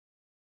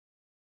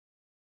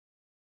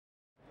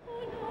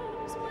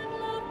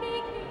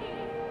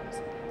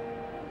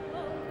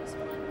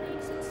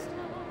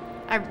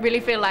I really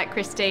feel like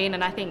Christine,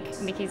 and I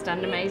think Nikki's done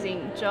an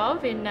amazing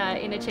job in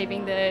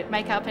achieving the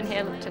makeup and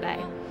hair look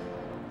today.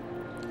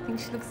 I think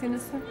she looks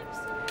innocent.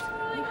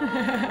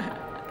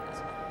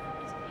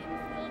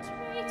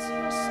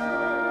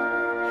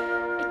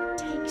 It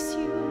takes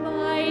you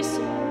by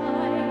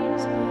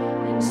surprise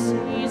and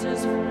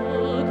seizes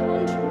full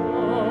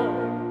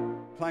control.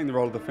 Playing the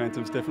role of the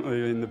Phantom's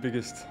definitely been the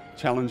biggest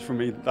challenge for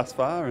me thus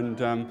far, and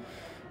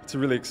it's a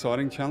really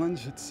exciting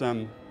challenge. It's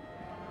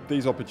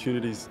these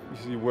opportunities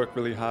you work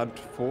really hard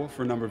for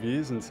a number of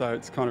years, and so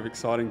it's kind of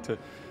exciting to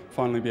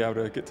finally be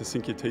able to get to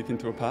sink your teeth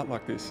into a part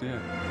like this. Yeah.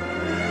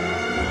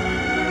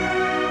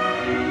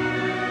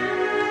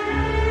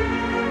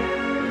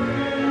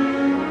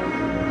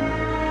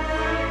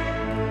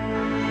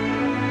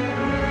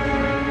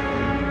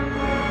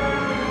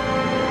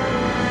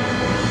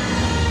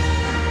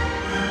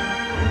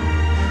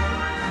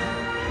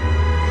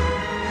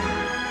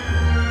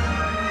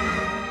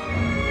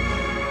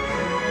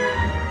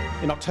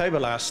 In October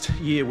last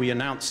year, we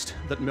announced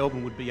that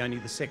Melbourne would be only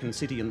the second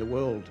city in the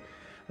world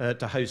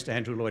to host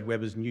Andrew Lloyd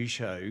Webber's new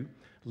show,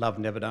 Love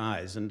Never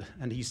Dies. And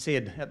he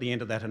said at the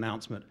end of that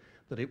announcement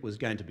that it was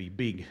going to be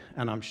big.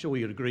 And I'm sure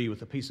you'd agree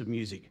with a piece of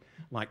music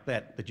like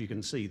that, that you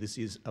can see this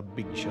is a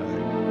big show.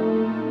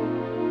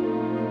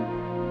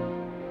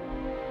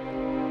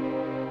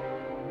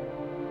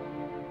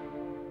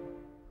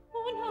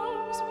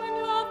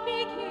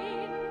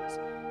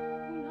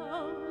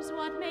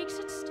 What makes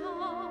it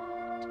start?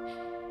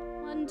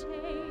 One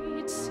day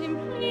it's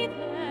simply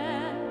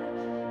there,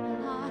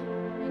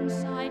 alive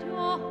inside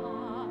your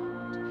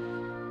heart.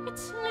 It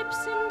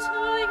slips into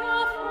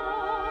your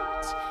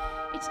thoughts,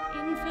 it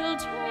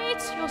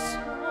infiltrates your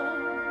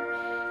soul.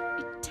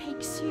 It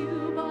takes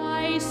you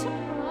by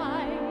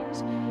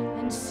surprise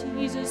and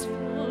seizes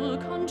full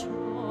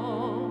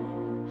control.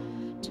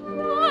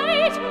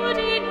 Try to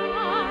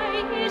deny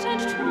it and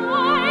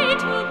try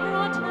to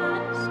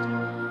protest,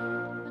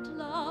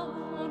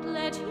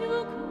 let you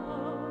go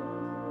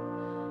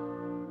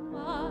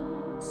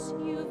once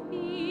you've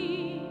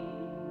been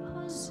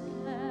possessed.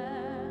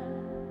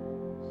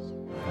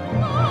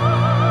 Love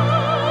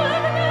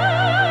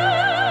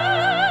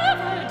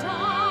never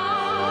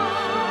dies.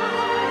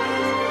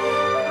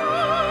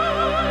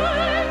 Love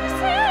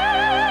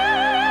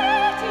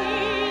set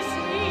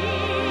easy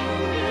in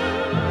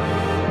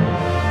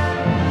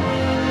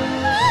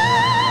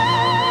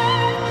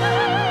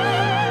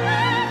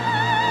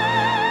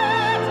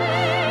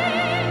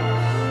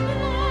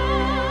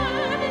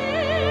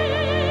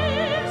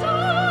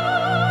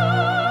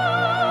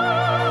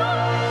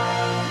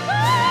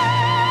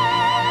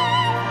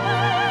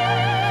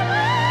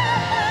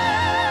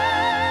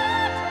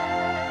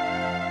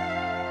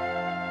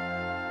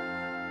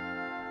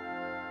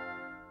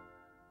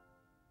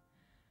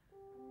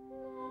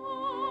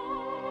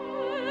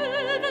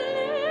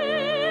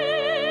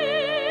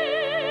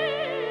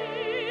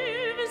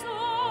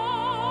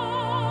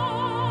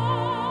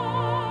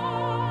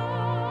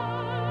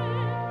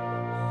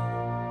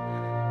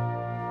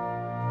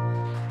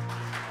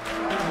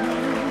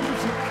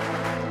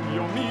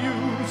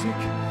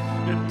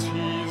It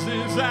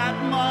teases at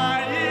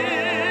my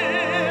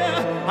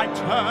ear. I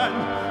turn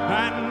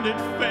and it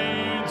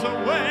fades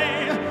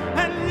away,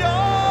 and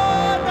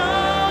you're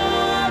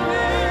not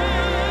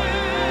here.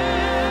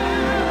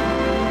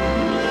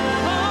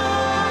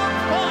 Let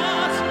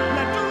pass,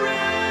 let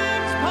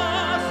dreams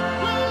pass,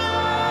 let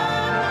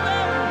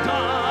them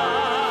die.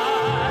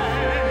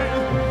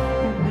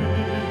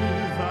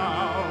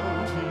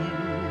 Without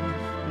you,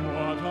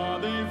 what are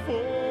they for?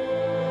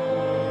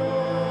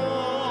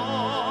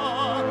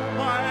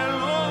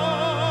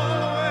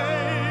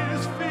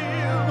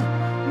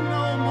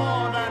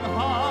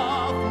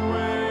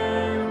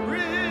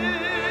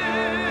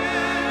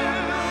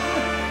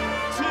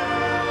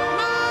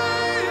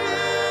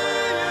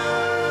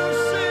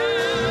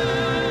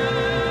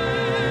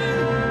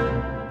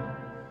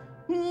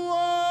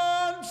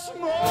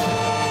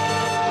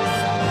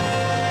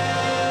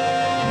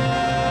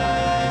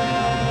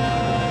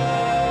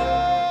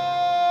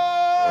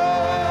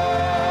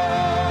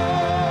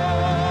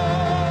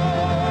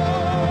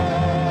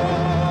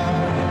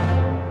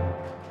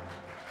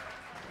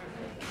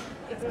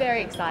 It's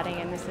very exciting,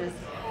 and this is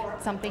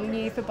something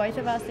new for both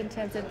of us in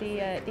terms of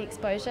the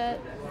exposure.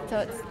 So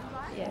it's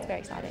very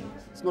exciting.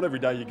 It's not every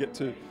day you get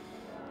to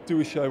do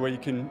a show where you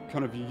can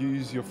kind of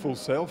use your full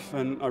self,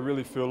 and I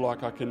really feel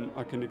like I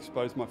can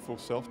expose my full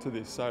self to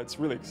this. So it's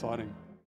really exciting.